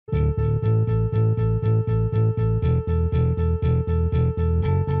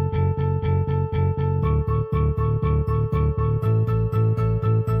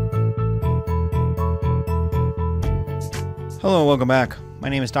Hello and welcome back. My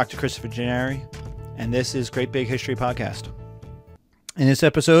name is Dr. Christopher Gennari, and this is Great Big History Podcast. In this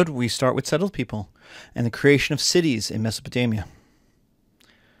episode, we start with settled people and the creation of cities in Mesopotamia.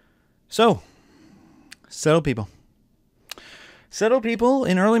 So, settled people. Settled people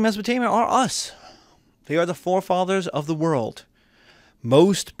in early Mesopotamia are us. They are the forefathers of the world.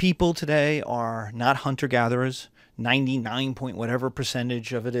 Most people today are not hunter-gatherers. 99 point whatever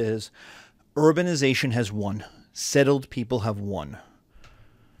percentage of it is. Urbanization has won. Settled people have won.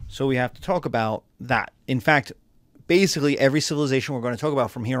 So we have to talk about that. In fact, basically every civilization we're going to talk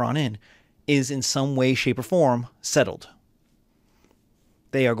about from here on in is in some way, shape, or form settled.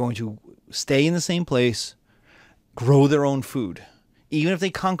 They are going to stay in the same place, grow their own food. Even if they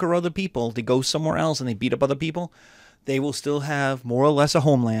conquer other people, they go somewhere else and they beat up other people, they will still have more or less a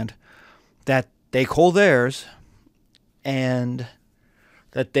homeland that they call theirs and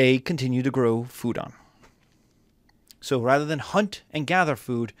that they continue to grow food on. So rather than hunt and gather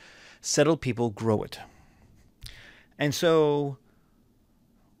food, settled people grow it. And so,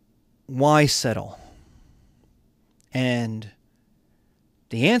 why settle? And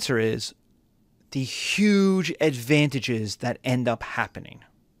the answer is the huge advantages that end up happening.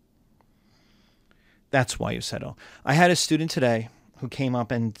 That's why you settle. I had a student today who came up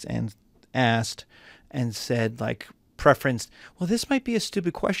and asked and said, like, preferenced, well, this might be a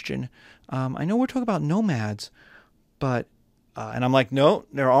stupid question. I know we're talking about nomads, but, and I'm like, no,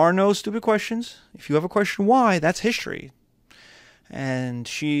 there are no stupid questions. If you have a question why, that's history. And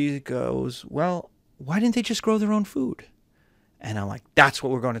she goes, well, why didn't they just grow their own food? And I'm like, that's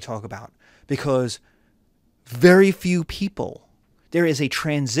what we're going to talk about. Because very few people, there is a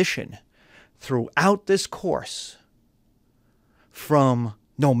transition throughout this course from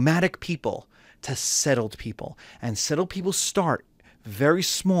nomadic people to settled people. And settled people start very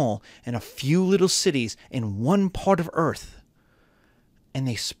small in a few little cities in one part of Earth. And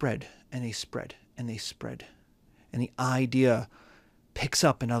they spread and they spread and they spread. And the idea picks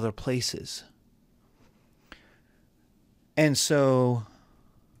up in other places. And so,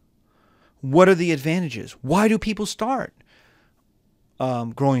 what are the advantages? Why do people start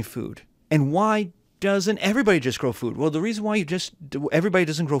growing food? And why doesn't everybody just grow food? Well, the reason why everybody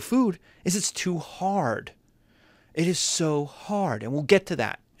doesn't grow food is it's too hard. It is so hard. And we'll get to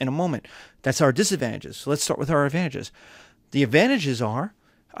that in a moment. That's our disadvantages. So let's start with our advantages. The advantages are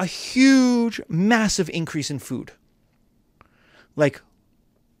a huge, massive increase in food. Like,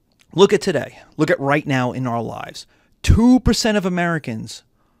 look at today. Look at right now in our lives. 2% of Americans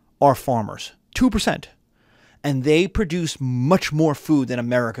are farmers. 2%. And they produce much more food than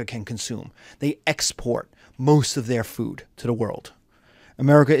America can consume. They export most of their food to the world.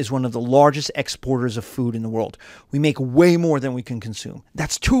 America is one of the largest exporters of food in the world. We make way more than we can consume.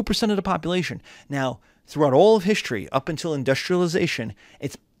 That's 2% of the population. Now, throughout all of history, up until industrialization,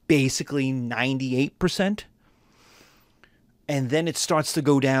 it's basically 98%. And then it starts to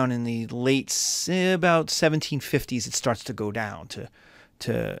go down in the about 1750s, it starts to go down to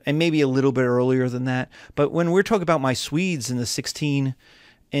and maybe a little bit earlier than that. But when we're talking about my Swedes in the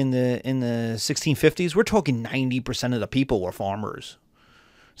 1650s, we're talking 90% of the people were farmers.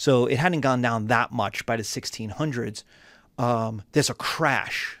 So it hadn't gone down that much by the 1600s. There's a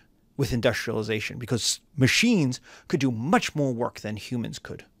crash with industrialization because machines could do much more work than humans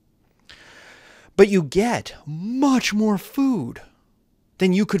could. But you get much more food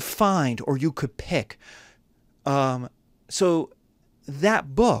than you could find or you could pick. So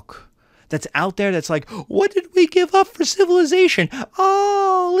that book that's out there that's like, what did we give up for civilization?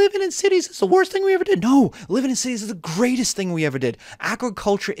 Oh, living in cities is the worst thing we ever did. No, living in cities is the greatest thing we ever did.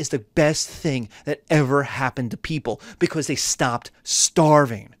 Agriculture is the best thing that ever happened to people because they stopped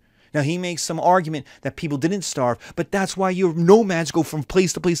starving. Now, he makes some argument that people didn't starve, but that's why your nomads go from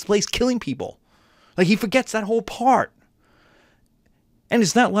place to place to place killing people. Like, he forgets that whole part. And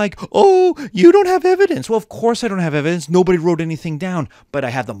it's not like, oh, you don't have evidence. Well, of course I don't have evidence. Nobody wrote anything down. But I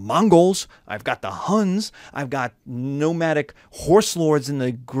have the Mongols. I've got the Huns. I've got nomadic horse lords in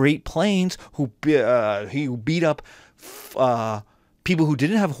the Great Plains who beat up people who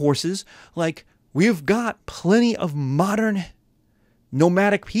didn't have horses. Like, we've got plenty of modern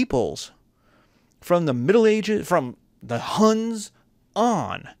nomadic peoples from the Middle Ages, from the Huns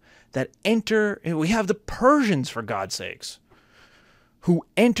on, that enter. We have the Persians, for God's sakes, who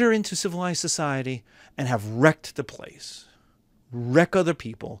enter into civilized society and have wrecked the place, wreck other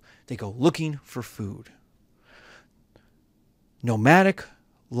people. They go looking for food. Nomadic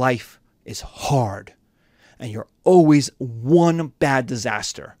life is hard, and you're always one bad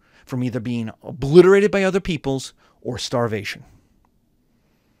disaster from either being obliterated by other peoples or starvation.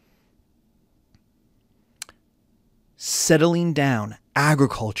 settling down,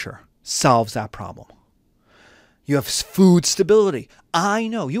 agriculture solves that problem. You have food stability. I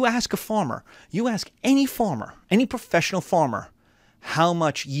know. You ask a farmer, you ask any farmer, any professional farmer, how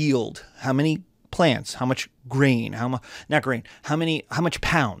much yield, how many plants, how much grain, how much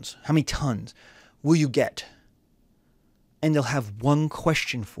pounds, how many tons will you get? And they'll have one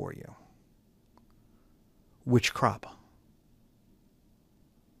question for you. Which crop?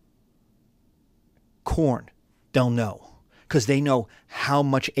 Corn. They'll know. Because they know how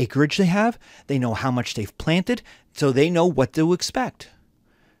much acreage they have. They know how much they've planted. So they know what to expect.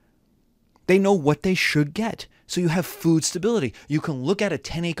 They know what they should get. So you have food stability. You can look at a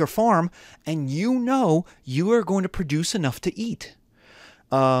 10-acre farm and you know you are going to produce enough to eat.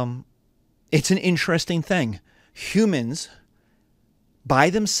 It's an interesting thing. Humans, by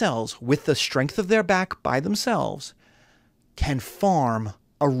themselves, with the strength of their back by themselves, can farm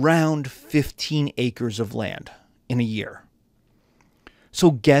around 15 acres of land in a year.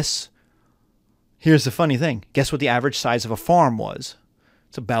 So here's the funny thing. Guess what the average size of a farm was?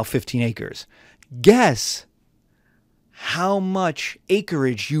 It's about 15 acres. Guess how much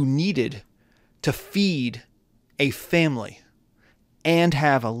acreage you needed to feed a family and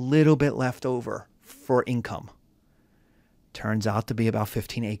have a little bit left over for income. Turns out to be about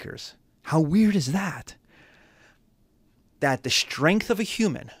 15 acres. How weird is that? That the strength of a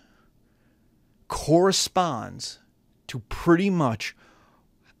human corresponds to pretty much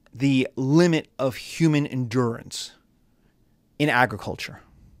the limit of human endurance in agriculture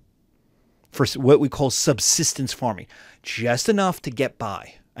for what we call subsistence farming. Just enough to get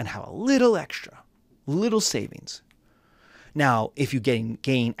by and have a little extra, little savings. Now, if you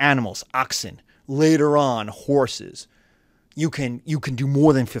gain animals, oxen, later on horses, you can do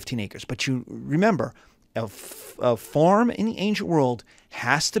more than 15 acres. But you remember, a farm in the ancient world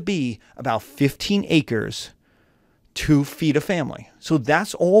has to be about 15 acres to feed a family. So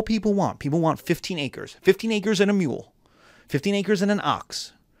that's all people want. People want 15 acres. 15 acres and a mule. 15 acres and an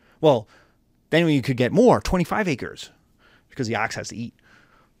ox. Well, then you could get more, 25 acres, because the ox has to eat.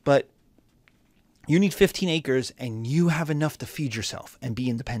 But you need 15 acres and you have enough to feed yourself and be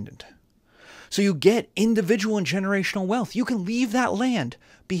independent. So you get individual and generational wealth. You can leave that land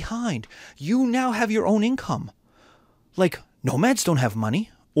behind. You now have your own income. Like nomads don't have money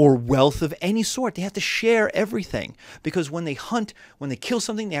or wealth of any sort. They have to share everything because when they hunt, when they kill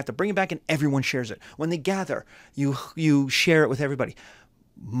something, they have to bring it back and everyone shares it. When they gather, you share it with everybody.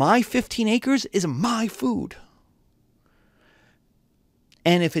 My 15 acres is my food.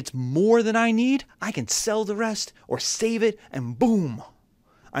 And if it's more than I need, I can sell the rest or save it and boom,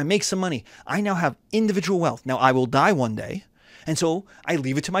 I make some money. I now have individual wealth. Now I will die one day. And so I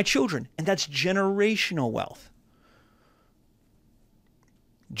leave it to my children. And that's generational wealth.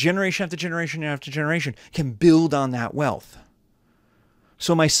 Generation after generation after generation can build on that wealth.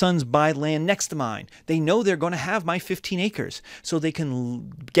 So my sons buy land next to mine. They know they're going to have my 15 acres. So they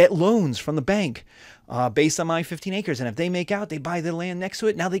can get loans from the bank based on my 15 acres. And if they make out, they buy the land next to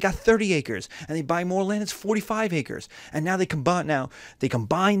it. Now they got 30 acres. And they buy more land. It's 45 acres. And now they combine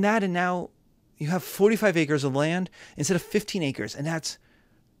that. And now you have 45 acres of land instead of 15 acres. And that's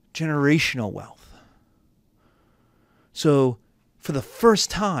generational wealth. So for the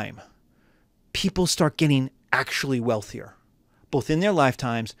first time, people start getting actually wealthier, both in their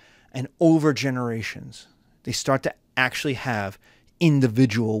lifetimes and over generations. They start to actually have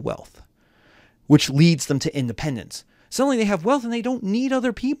individual wealth, which leads them to independence. Suddenly they have wealth and they don't need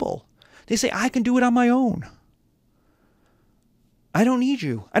other people. They say, I can do it on my own. I don't need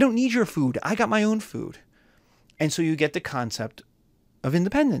you. I don't need your food. I got my own food. And so you get the concept of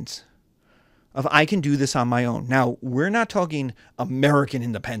independence, of I can do this on my own. Now, we're not talking American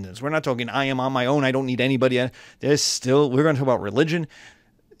independence. We're not talking I am on my own. I don't need anybody. We're going to talk about religion.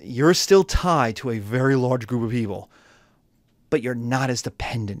 You're still tied to a very large group of people, but you're not as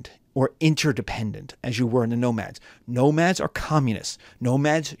dependent or interdependent as you were in the nomads. Nomads are communists.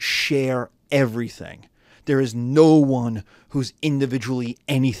 Nomads share everything. There is no one who's individually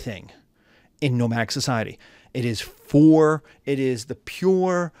anything in nomadic society. It is the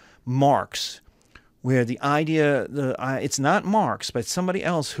pure Marx, where the idea, it's not Marx, but somebody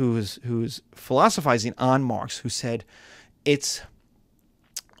else who's philosophizing on Marx, who said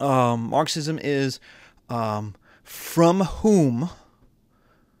Marxism is from whom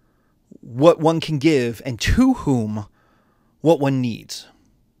what one can give and to whom what one needs.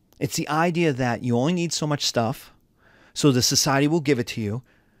 It's the idea that you only need so much stuff, so the society will give it to you,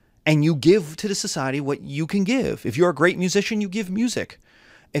 and you give to the society what you can give. If you're a great musician, you give music.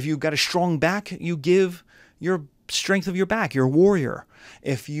 If you've got a strong back, you give your strength of your back. You're a warrior.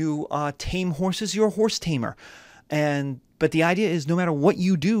 If you tame horses, you're a horse tamer. But the idea is no matter what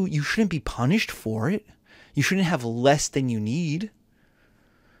you do, you shouldn't be punished for it. You shouldn't have less than you need.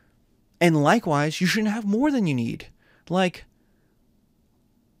 And likewise, you shouldn't have more than you need. Like,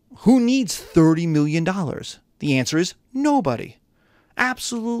 who needs $30 million? The answer is nobody.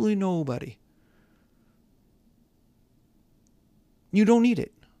 Absolutely nobody. You don't need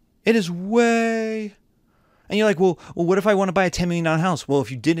it. It is way... And you're like, well, what if I want to buy a $10 million house? Well,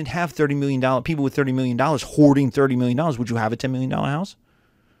 if you didn't have $30 million, people with $30 million hoarding $30 million, would you have a $10 million house?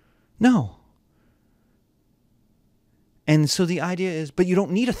 No. And so the idea is, but you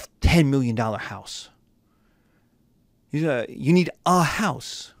don't need a $10 million house. You need a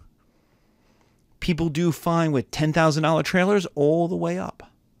house. People do fine with $10,000 trailers all the way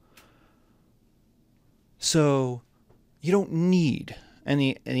up. So you don't need, and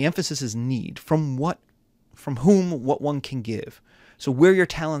the emphasis is need, from whom what one can give. So where your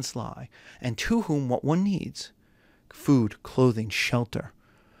talents lie, and to whom what one needs. Food, clothing, shelter,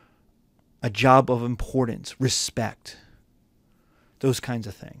 a job of importance, respect, those kinds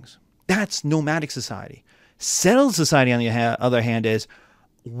of things. That's nomadic society. Settled society, on the other hand, is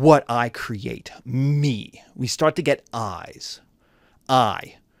what I create, me. We start to get I's.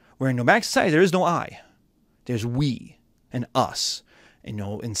 I. Where in nomadic society, there is no I. There's we and us. And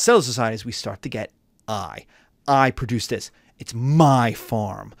in settled societies, we start to get I. I produce this. It's my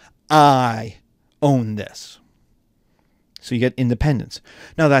farm. I own this. So you get independence.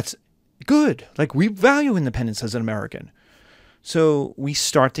 Now that's good. Like, we value independence as an American. So we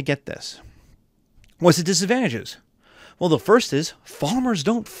start to get this. What's the disadvantages? Well, the first is farmers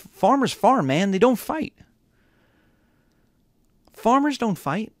farm, man. They don't fight. Farmers don't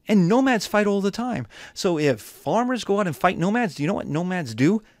fight, and nomads fight all the time. So if farmers go out and fight nomads, do you know what nomads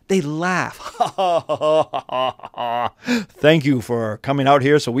do? They laugh. Thank you for coming out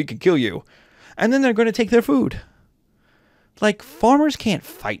here so we can kill you. And then they're going to take their food. Like, farmers can't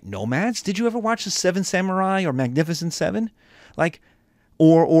fight nomads. Did you ever watch The Seven Samurai or Magnificent Seven? Like,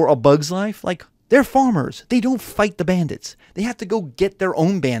 or A Bug's Life? Like, they're farmers. They don't fight the bandits. They have to go get their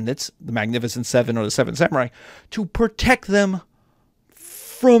own bandits, the Magnificent Seven or the Seven Samurai, to protect them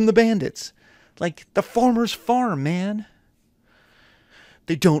from the bandits. Like, the farmers farm, man.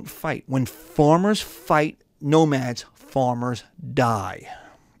 They don't fight. When farmers fight nomads, farmers die.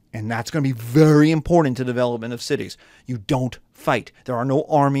 And that's going to be very important to the development of cities. You don't fight. There are no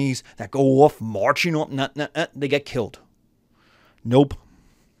armies that go off marching up. They get killed. Nope.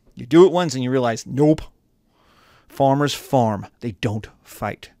 You do it once and you realize, nope. Farmers farm. They don't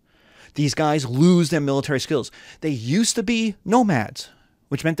fight. These guys lose their military skills. They used to be nomads,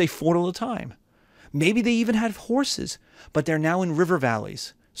 which meant they fought all the time. Maybe they even had horses, but they're now in river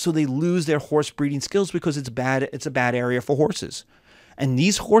valleys. So they lose their horse breeding skills because it's a bad area for horses. And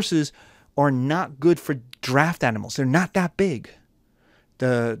these horses are not good for draft animals. They're not that big.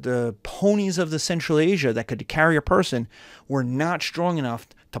 The ponies of the Central Asia that could carry a person were not strong enough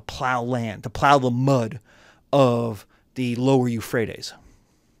to plow land, to plow the mud of the lower Euphrates.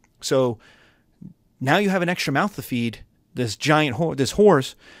 So now you have an extra mouth to feed this giant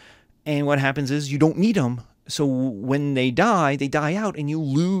horse, and what happens is you don't need them. So when they die out, and you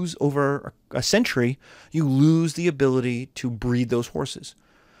lose over a century, you lose the ability to breed those horses.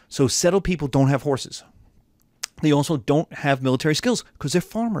 So settled people don't have horses. They also don't have military skills because they're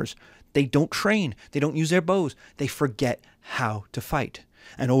farmers. They don't train. They don't use their bows. They forget how to fight.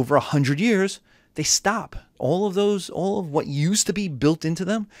 And over 100 years, they stop. All of what used to be built into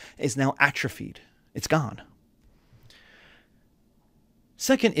them is now atrophied. It's gone.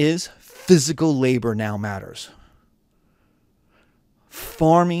 Second is physical labor now matters.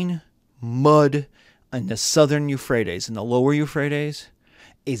 Farming mud in the southern Euphrates and the lower Euphrates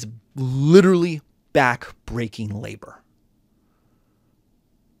is literally back-breaking labor.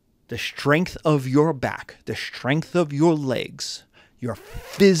 The strength of your back, the strength of your legs, your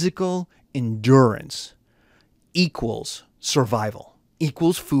physical endurance equals survival,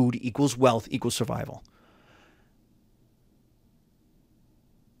 equals food, equals wealth, equals survival.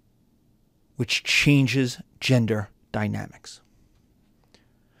 Which changes gender dynamics.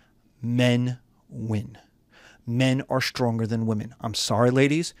 Men win. Men are stronger than women. I'm sorry,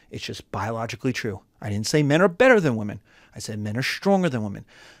 ladies. It's just biologically true. I didn't say men are better than women. I said men are stronger than women.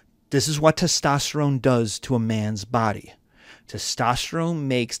 This is what testosterone does to a man's body. Testosterone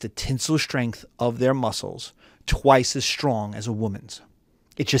makes the tensile strength of their muscles twice as strong as a woman's.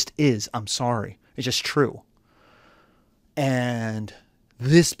 It just is. I'm sorry. It's just true. And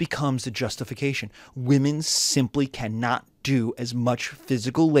this becomes the justification. Women simply cannot do as much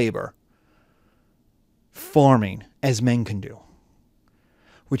physical labor farming as men can do.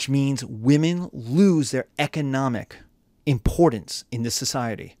 which means women lose their economic importance in this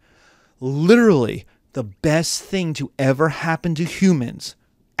society. Literally, the best thing to ever happen to humans,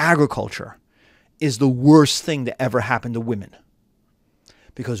 agriculture, is the worst thing that ever happened to women.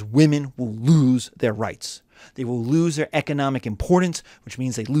 Because women will lose their rights. They will lose their economic importance, which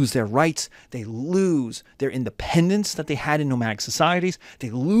means they lose their rights. They lose their independence that they had in nomadic societies. They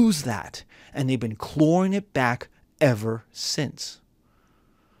lose that. And they've been clawing it back ever since.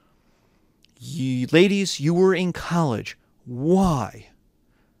 Ladies, you were in college. Why?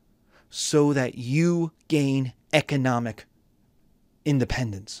 So that you gain economic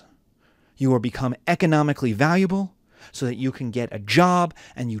independence. You will become economically valuable so that you can get a job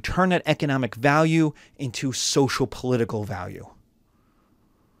and you turn that economic value into social political value.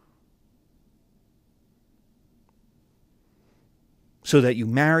 So that you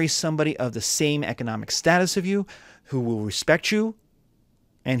marry somebody of the same economic status of you, who will respect you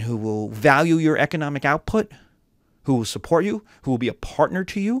and who will value your economic output, who will support you, who will be a partner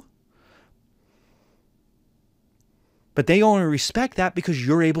to you. But they only respect that because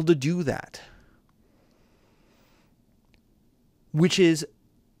you're able to do that. Which is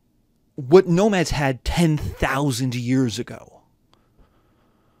what nomads had 10,000 years ago.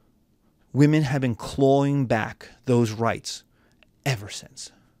 Women have been clawing back those rights ever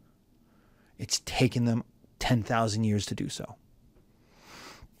since. It's taken them 10,000 years to do so.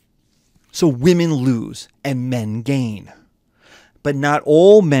 So women lose and men gain. But not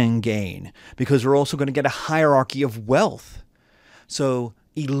all men gain, because we're also going to get a hierarchy of wealth. So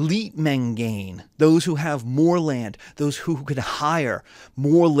elite men gain, those who have more land, those who could hire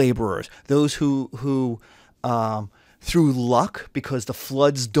more laborers, those who through luck, because the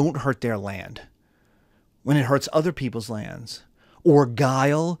floods don't hurt their land when it hurts other people's lands, or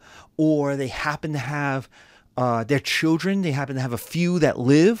guile, or they happen to have their children, they happen to have a few that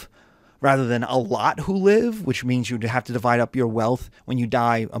live rather than a lot who live, which means you'd have to divide up your wealth when you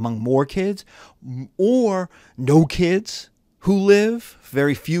die among more kids, or no kids who live,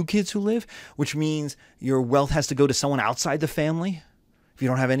 very few kids who live, which means your wealth has to go to someone outside the family if you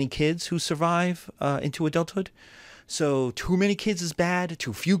don't have any kids who survive into adulthood. So too many kids is bad,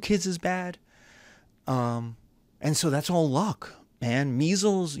 too few kids is bad. And so that's all luck, man.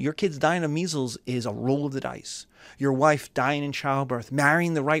 Measles, your kids dying of measles is a roll of the dice. Your wife dying in childbirth,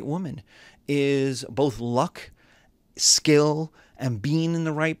 marrying the right woman, is both luck, skill, and being in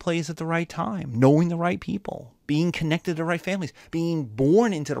the right place at the right time, knowing the right people, being connected to the right families, being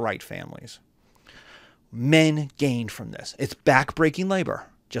born into the right families. Men gain from this. It's backbreaking labor,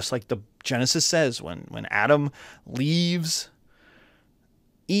 just like the Genesis says when Adam leaves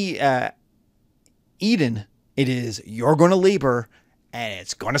Eden, it is, you're going to labor and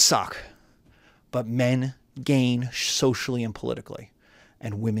it's going to suck. But men gain socially and politically,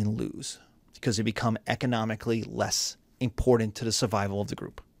 and women lose because they become economically less important to the survival of the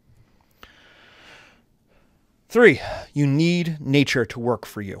group. 3, you need nature to work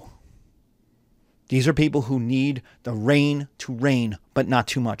for you. These are people who need the rain to rain, but not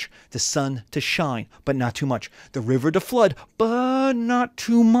too much. The sun to shine, but not too much. The river to flood, but not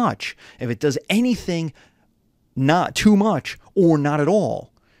too much. If it does anything, not too much or not at all.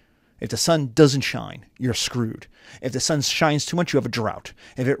 If the sun doesn't shine, you're screwed. If the sun shines too much, you have a drought.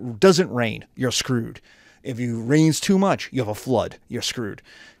 If it doesn't rain, you're screwed. If it rains too much, you have a flood. You're screwed.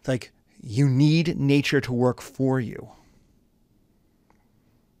 It's like, you need nature to work for you.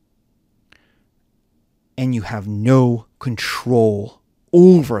 And you have no control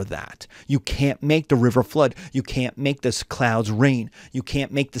over that. You can't make the river flood. You can't make the clouds rain. You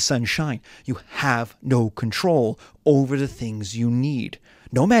can't make the sun shine. You have no control over the things you need.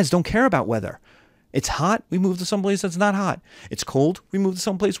 Nomads don't care about weather. It's hot, we move to someplace that's not hot. It's cold, we move to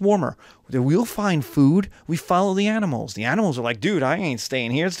someplace warmer. We'll find food, we follow the animals. The animals are like, dude, I ain't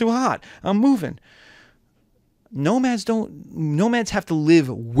staying here, it's too hot, I'm moving. Nomads have to live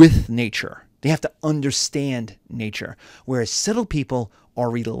with nature. They have to understand nature. Whereas settled people are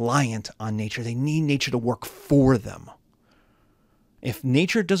reliant on nature. They need nature to work for them. If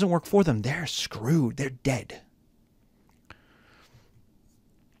nature doesn't work for them, they're screwed, they're dead.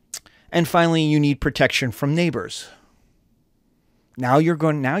 And finally, you need protection from neighbors. Now you're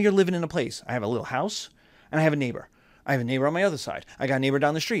living in a place. I have a little house and I have a neighbor. I have a neighbor on my other side. I got a neighbor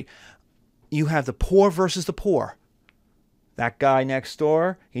down the street. You have the poor versus the poor. That guy next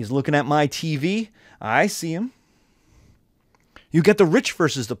door, he's looking at my TV. I see him. You get the rich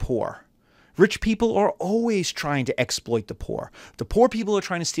versus the poor. Rich people are always trying to exploit the poor. The poor people are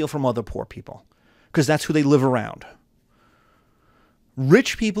trying to steal from other poor people because that's who they live around.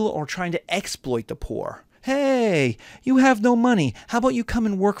 Rich people are trying to exploit the poor. Hey, you have no money. How about you come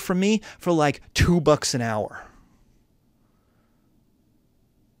and work for me for like $2 an hour?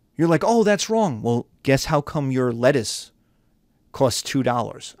 You're like, oh, that's wrong. Well, guess how come your lettuce costs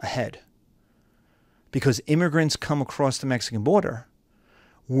 $2 a head? Because immigrants come across the Mexican border,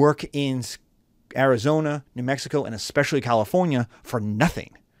 work in Arizona, New Mexico, and especially California for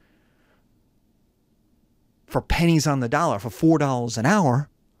nothing. For pennies on the dollar, for $4 an hour.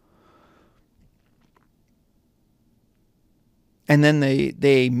 And then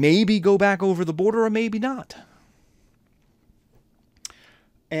they maybe go back over the border or maybe not.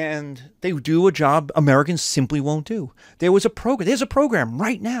 And they do a job Americans simply won't do. There's a program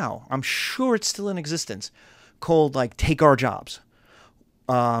right now, I'm sure it's still in existence, called like Take Our Jobs.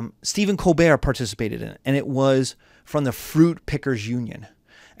 Stephen Colbert participated in it, and it was from the Fruit Pickers Union.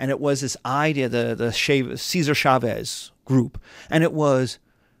 And it was this idea, the Cesar Chavez group. And it was,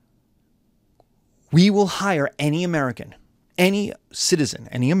 we will hire any American, any citizen,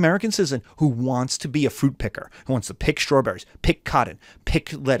 any American citizen who wants to be a fruit picker, who wants to pick strawberries, pick cotton,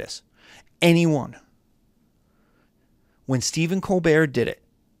 pick lettuce, anyone. When Stephen Colbert did it,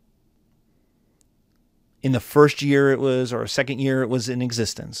 in the first year it was, or second year it was in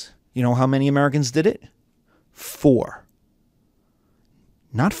existence, you know how many Americans did it? 4.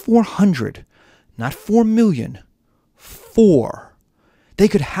 Not 400, not 4 million, 4. They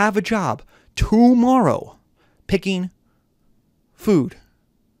could have a job tomorrow picking food.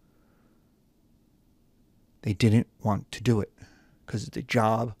 They didn't want to do it because the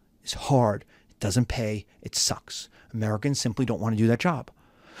job is hard. It doesn't pay. It sucks. Americans simply don't want to do that job.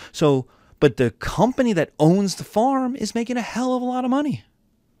 So, but the company that owns the farm is making a hell of a lot of money.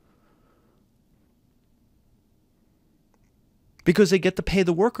 Because they get to pay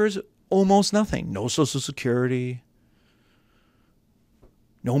the workers almost nothing. No Social Security.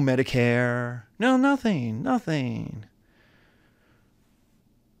 No Medicare. No, nothing.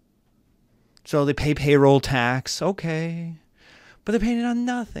 So they pay payroll tax, okay. But they're paying it on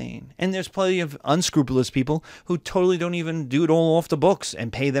nothing. And there's plenty of unscrupulous people who totally don't even do it all off the books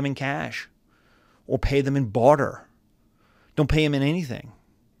and pay them in cash. Or pay them in barter. Don't pay them in anything.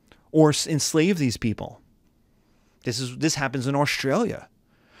 Or enslave these people. This happens in Australia,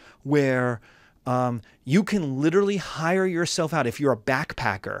 where you can literally hire yourself out. If you're a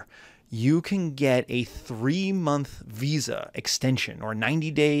backpacker, you can get a 3-month visa extension or a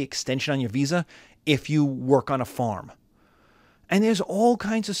 90-day extension on your visa if you work on a farm. And there's all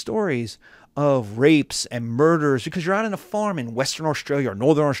kinds of stories of rapes and murders because you're out on a farm in Western Australia or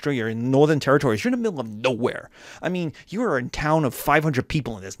Northern Australia or in Northern Territories. You're in the middle of nowhere. I mean, you are in a town of 500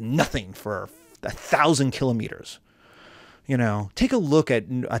 people and there's nothing for 1,000 kilometers. You know, take a look at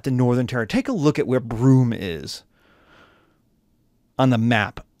the Northern Territory. Take a look at where Broome is on the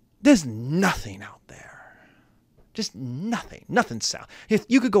map. There's nothing out there. Just nothing. Nothing south. If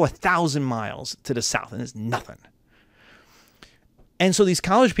you could go 1,000 miles to the south and there's nothing. And so these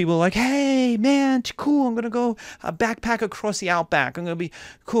college people are like, hey, man, cool. I'm going to go backpack across the outback. I'm going to be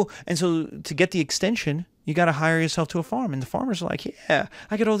cool. And so to get the extension, you got to hire yourself to a farm. And the farmers are like, yeah,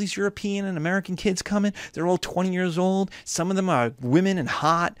 I got all these European and American kids coming. They're all 20 years old. Some of them are women and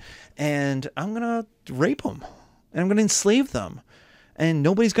hot. And I'm going to rape them. And I'm going to enslave them. And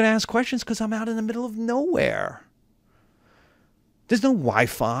nobody's going to ask questions because I'm out in the middle of nowhere. There's no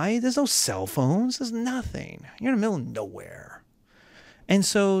Wi-Fi. There's no cell phones. There's nothing. You're in the middle of nowhere. And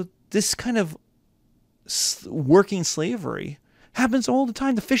so this kind of working slavery happens all the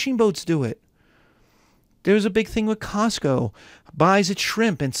time. The fishing boats do it. There's a big thing with Costco. Buys its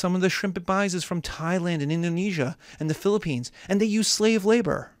shrimp, and some of the shrimp it buys is from Thailand and Indonesia and the Philippines. And they use slave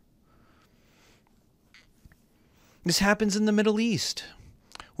labor. This happens in the Middle East,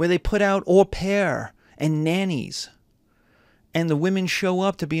 where they put out au pair and nannies. And the women show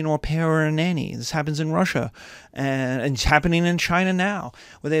up to be an au pair or a nanny. This happens in Russia. And it's happening in China now,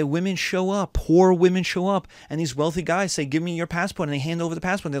 where women show up, poor women show up, and these wealthy guys say, give me your passport, and they hand over the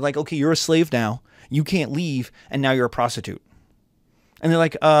passport. They're like, okay, you're a slave now. You can't leave, and now you're a prostitute. And they're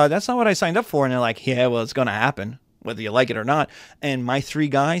like, that's not what I signed up for. And they're like, yeah, well, it's going to happen, whether you like it or not. And my 3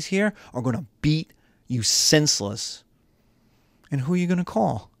 guys here are going to beat you senseless. And who are you going to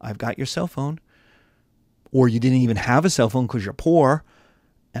call? I've got your cell phone. Or you didn't even have a cell phone because you're poor,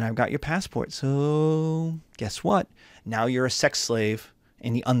 and I've got your passport. So guess what? Now you're a sex slave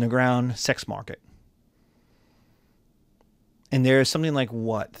in the underground sex market. And there's something like,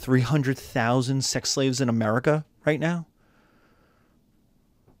 what, 300,000 sex slaves in America right now?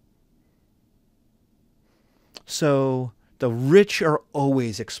 So the rich are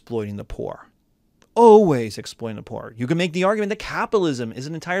always exploiting the poor. always exploiting the poor. You can make the argument that capitalism is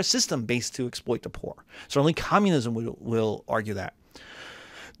an entire system based to exploit the poor. Certainly communism will argue that.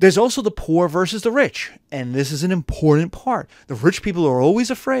 There's also the poor versus the rich, and this is an important part. The rich people are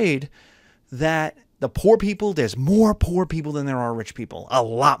always afraid that the poor people, there's more poor people than there are rich people. A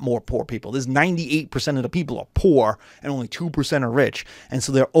lot more poor people. There's 98% of the people are poor and only 2% are rich. And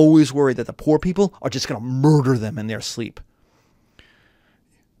so they're always worried that the poor people are just going to murder them in their sleep.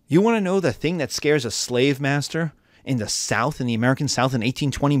 You want to know the thing that scares a slave master in the South, in the American South in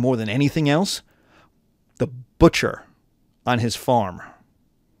 1820 more than anything else? The butcher on his farm.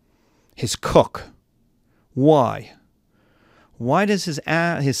 His cook. Why? Why does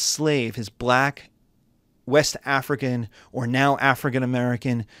his slave, his black West African or now African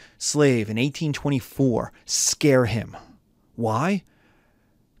American slave in 1824 scare him? Why?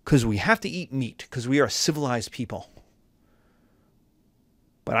 Because we have to eat meat, because we are a civilized people.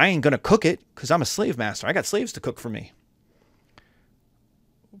 But I ain't going to cook it because I'm a slave master. I got slaves to cook for me.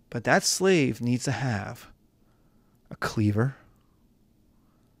 But that slave needs to have a cleaver,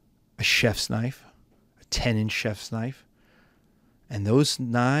 a chef's knife, a 10-inch chef's knife. And those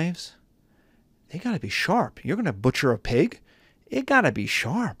knives, they got to be sharp. You're going to butcher a pig, it got to be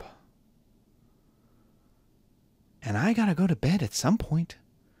sharp. And I got to go to bed at some point.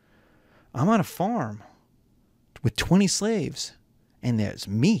 I'm on a farm with 20 slaves, and there's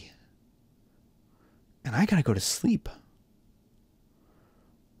me. And I got to go to sleep.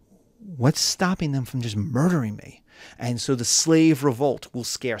 What's stopping them from just murdering me? And so the slave revolt will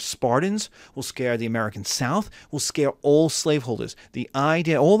scare Spartans, will scare the American South, will scare all slaveholders. The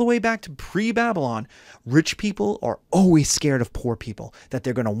idea, all the way back to pre-Babylon, rich people are always scared of poor people, that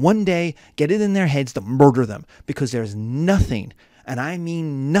they're going to one day get it in their heads to murder them, because there's nothing, and I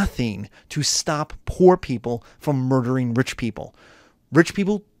mean nothing, to stop poor people from murdering rich people. Rich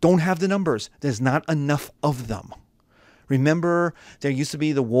people don't have the numbers. There's not enough of them. Remember, there used to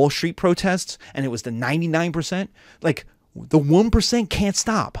be the Wall Street protests, and it was the 99%. Like, the 1% can't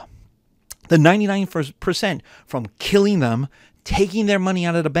stop the 99% from killing them, taking their money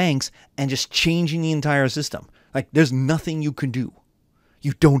out of the banks, and just changing the entire system. Like, there's nothing you can do.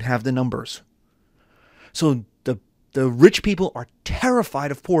 You don't have the numbers. So the rich people are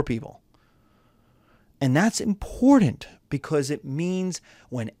terrified of poor people. And that's important, because it means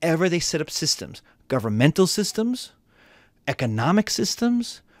whenever they set up systems, governmental systems, economic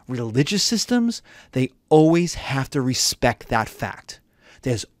systems, religious systems, they always have to respect that fact.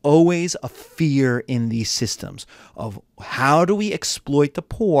 There's always a fear in these systems of how do we exploit the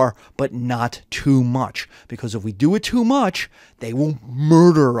poor, but not too much. Because if we do it too much, they will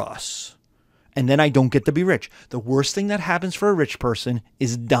murder us. And then I don't get to be rich. The worst thing that happens for a rich person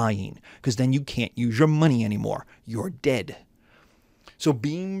is dying, because then you can't use your money anymore. You're dead. So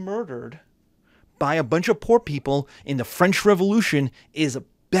being murdered by a bunch of poor people in the French Revolution is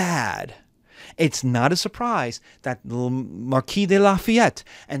bad. It's not a surprise that the Marquis de Lafayette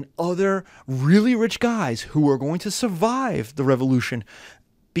and other really rich guys who are going to survive the revolution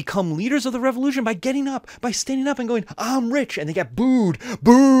become leaders of the revolution by getting up, by standing up and going, I'm rich. And they get booed,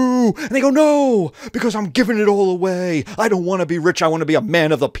 boo. And they go, no, because I'm giving it all away. I don't want to be rich. I want to be a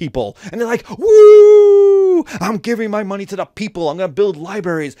man of the people. And they're like, woo, I'm giving my money to the people. I'm going to build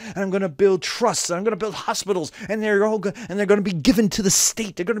libraries, and I'm going to build trusts, and I'm going to build hospitals, and they're going to be given to the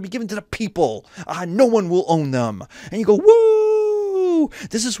state. They're going to be given to the people. No one will own them. And you go, woo.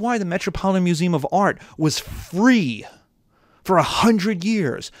 This is why the Metropolitan Museum of Art was free. For 100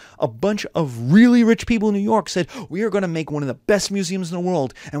 years, a bunch of really rich people in New York said, we are going to make one of the best museums in the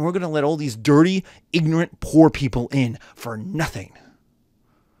world, and we're going to let all these dirty, ignorant, poor people in for nothing.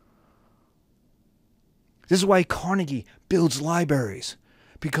 This is why Carnegie builds libraries,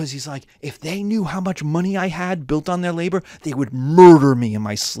 because he's like, if they knew how much money I had built on their labor, they would murder me in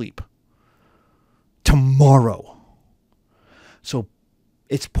my sleep. Tomorrow. So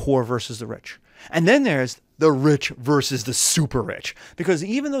it's poor versus the rich. And then there's the rich versus the super rich. Because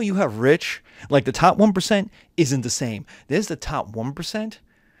even though you have rich, like the top 1% isn't the same. There's the top 1%,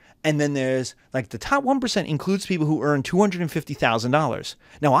 and then there's, like, the top 1% includes people who earn $250,000.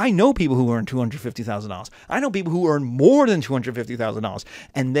 Now, I know people who earn $250,000. I know people who earn more than $250,000.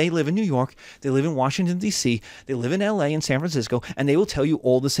 And they live in New York, they live in Washington, D.C., they live in L.A. and San Francisco, and they will tell you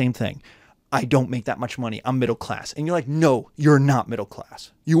all the same thing. I don't make that much money. I'm middle class. And you're like, no, you're not middle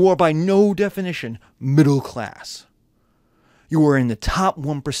class. You are by no definition middle class. You are in the top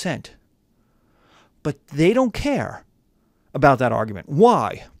 1%. But they don't care about that argument.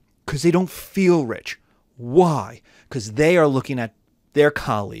 Why? Because they don't feel rich. Why? Because they are looking at their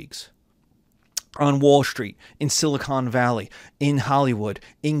colleagues, on Wall Street, in Silicon Valley, in Hollywood,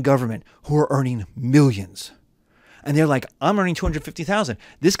 in government, who are earning millions. And they're like, I'm earning $250,000.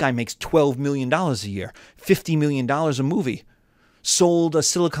 This guy makes $12 million a year, $50 million a movie. Sold a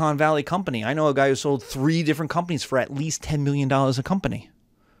Silicon Valley company. I know a guy who sold 3 different companies for at least $10 million a company.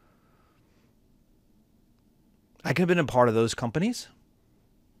 I could have been a part of those companies,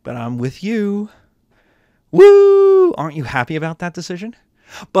 but I'm with you. Woo! Aren't you happy about that decision?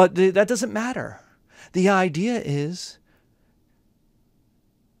 But that doesn't matter. The idea is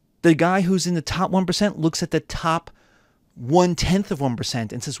the guy who's in the top 1% looks at the top 1/10 of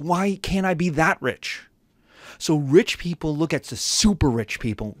 1% and says, why can't I be that rich? So rich people look at the super rich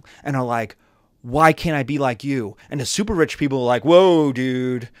people and are like, why can't I be like you? And the super rich people are like, whoa,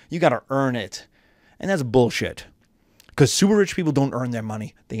 dude, you got to earn it. And that's bullshit. Because super rich people don't earn their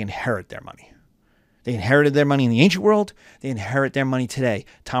money. They inherit their money. They inherited their money in the ancient world. They inherit their money today.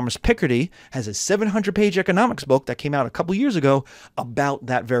 Thomas Piketty has a 700-page economics book that came out a couple years ago about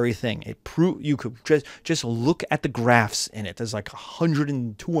that very thing. You could just look at the graphs in it. There's like 100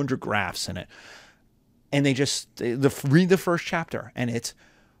 and 200 graphs in it. And they just read the first chapter, and it's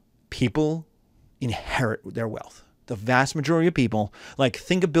people inherit their wealth. The vast majority of people, like,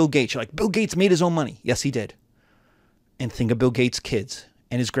 think of Bill Gates. You're like, Bill Gates made his own money. Yes, he did. And think of Bill Gates' kids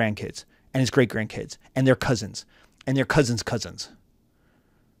and his grandkids and his great-grandkids and their cousins and their cousins' cousins.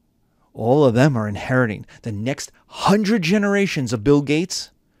 All of them are inheriting. The next 100 generations of Bill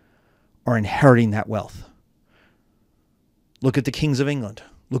Gates are inheriting that wealth. Look at the kings of England.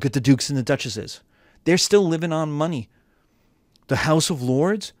 Look at the dukes and the duchesses. They're still living on money. The House of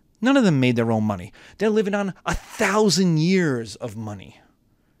Lords, none of them made their own money. They're living on 1,000 years of money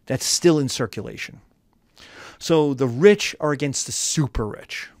that's still in circulation. So the rich are against the super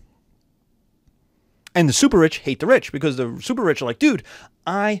rich. And the super rich hate the rich because the super rich are like, dude,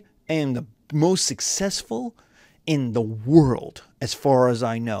 I am the most successful in the world as far as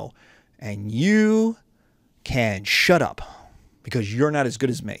I know. And you can shut up because you're not as good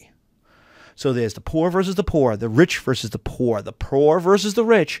as me. So there's the poor versus the poor, the rich versus the poor versus the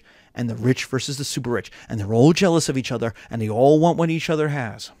rich, and the rich versus the super rich. And they're all jealous of each other, and they all want what each other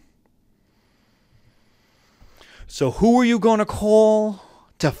has. So who are you going to call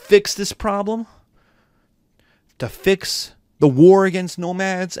to fix this problem? To fix the war against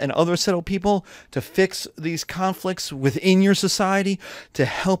nomads and other settled people? To fix these conflicts within your society? To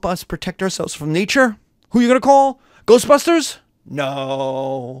help us protect ourselves from nature? Who are you going to call? Ghostbusters?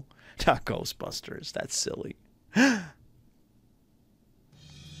 No. Not Ghostbusters. That's silly.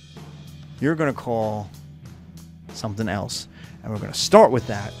 You're going to call something else. And we're going to start with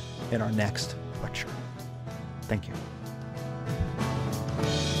that in our next lecture. Thank you.